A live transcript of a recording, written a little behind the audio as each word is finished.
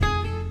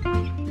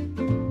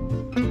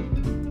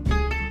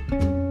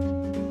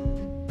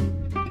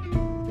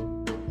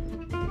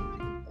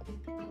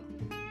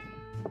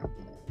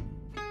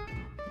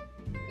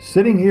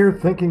Sitting here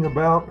thinking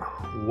about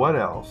what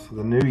else?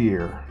 The new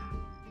year.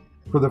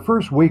 For the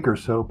first week or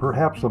so,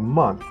 perhaps a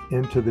month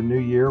into the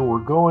new year, we're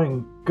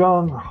going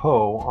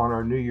gung-ho on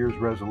our New Year's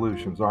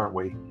resolutions, aren't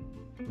we?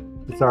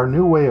 It's our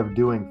new way of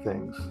doing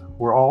things.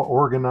 We're all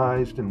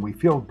organized and we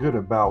feel good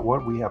about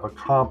what we have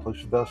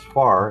accomplished thus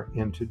far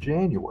into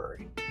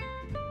January.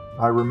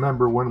 I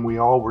remember when we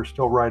all were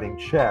still writing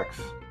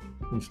checks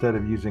instead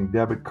of using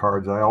debit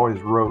cards, I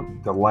always wrote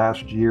the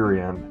last year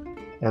in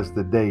as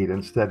the date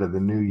instead of the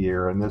new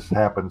year, and this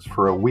happens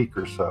for a week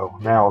or so.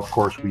 Now, of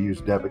course, we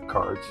use debit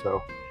cards,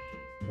 so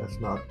that's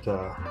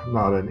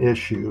not an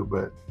issue,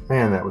 but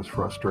man, that was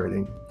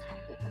frustrating.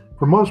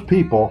 For most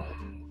people,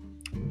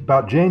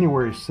 about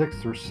January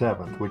 6th or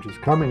 7th, which is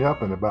coming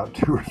up in about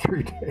 2 or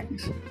 3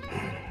 days,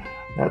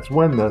 that's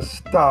when the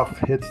stuff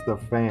hits the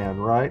fan,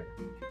 right?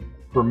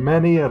 For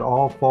many, it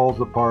all falls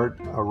apart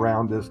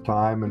around this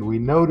time, and we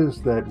notice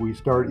that we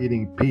start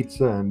eating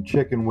pizza and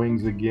chicken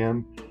wings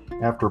again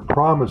after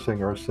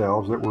promising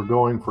ourselves that we're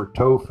going for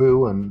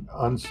tofu and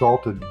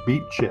unsalted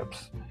beet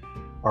chips.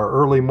 Our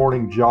early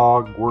morning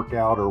jog,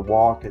 workout, or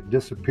walk, it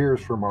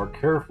disappears from our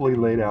carefully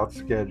laid out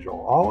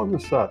schedule. All of a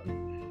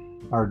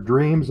sudden, our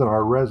dreams and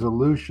our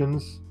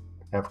resolutions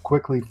have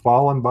quickly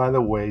fallen by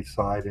the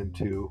wayside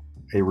into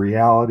a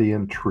reality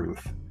and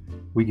truth.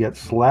 We get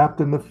slapped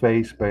in the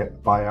face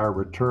by our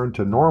return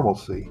to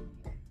normalcy,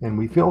 and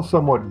we feel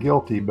somewhat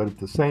guilty, but at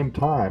the same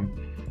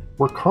time,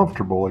 we're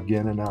comfortable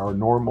again in our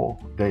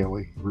normal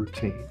daily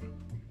routine.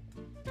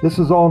 This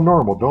is all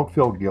normal. Don't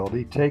feel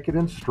guilty. Take it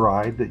in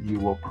stride that you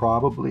will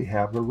probably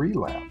have a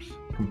relapse.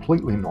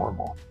 Completely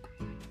normal.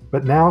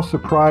 But now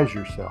surprise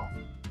yourself.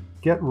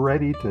 Get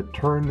ready to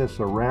turn this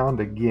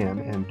around again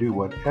and do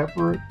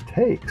whatever it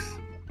takes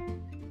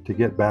to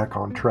get back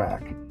on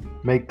track.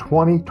 Make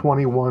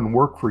 2021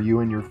 work for you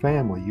and your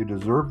family. You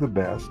deserve the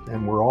best,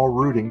 and we're all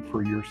rooting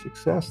for your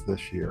success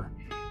this year.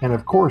 And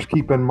of course,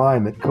 keep in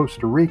mind that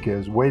Costa Rica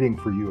is waiting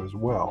for you as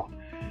well.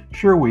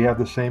 Sure, we have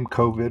the same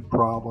COVID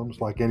problems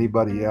like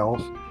anybody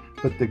else,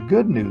 but the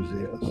good news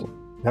is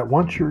that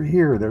once you're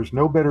here, there's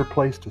no better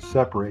place to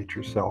separate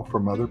yourself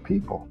from other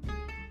people.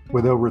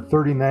 With over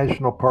 30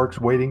 national parks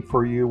waiting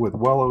for you, with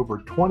well over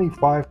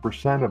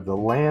 25% of the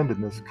land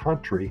in this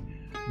country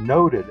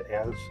noted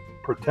as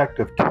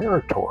protective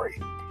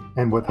territory,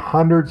 and with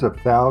hundreds of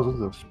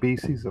thousands of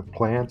species of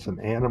plants and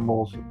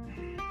animals,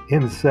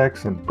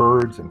 insects and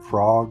birds and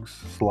frogs,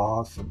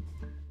 sloths, and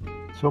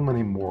so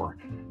many more,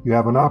 you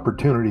have an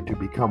opportunity to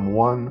become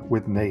one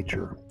with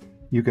nature.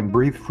 You can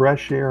breathe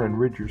fresh air and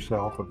rid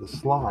yourself of the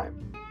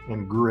slime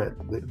and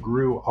grit that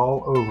grew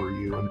all over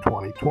you in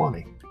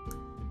 2020.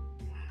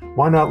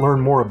 Why not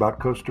learn more about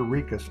Costa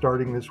Rica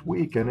starting this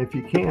week? And if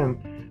you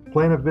can,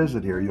 plan a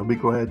visit here. You'll be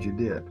glad you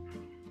did.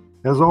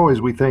 As always,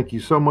 we thank you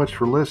so much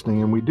for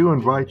listening, and we do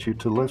invite you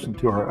to listen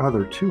to our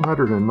other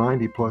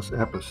 290 plus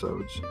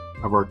episodes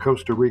of our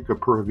Costa Rica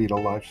Pura Vida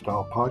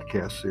Lifestyle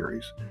podcast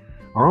series.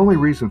 Our only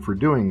reason for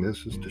doing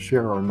this is to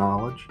share our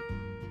knowledge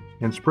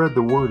and spread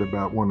the word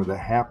about one of the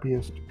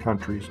happiest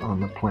countries on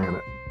the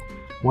planet.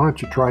 Why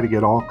don't you try to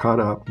get all caught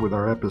up with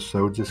our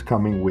episodes this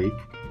coming week?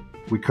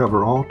 We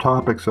cover all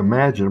topics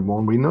imaginable,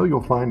 and we know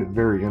you'll find it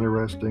very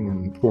interesting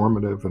and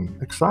informative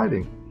and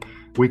exciting.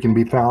 We can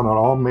be found on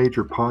all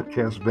major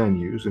podcast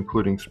venues,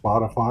 including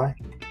Spotify,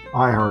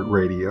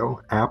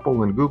 iHeartRadio,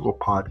 Apple and Google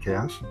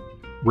Podcasts,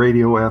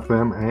 Radio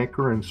FM,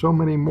 Anchor, and so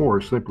many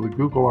more. Simply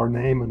Google our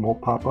name and we'll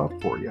pop up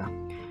for you.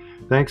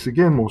 Thanks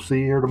again. We'll see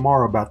you here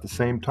tomorrow about the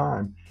same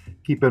time.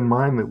 Keep in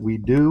mind that we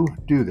do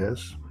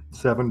this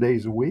 7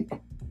 days a week,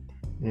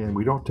 and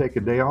we don't take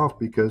a day off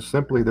because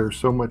simply there's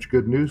so much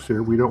good news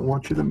here. We don't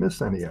want you to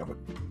miss any of it.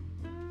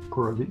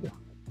 Pura Vida.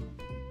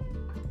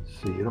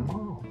 See you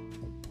tomorrow.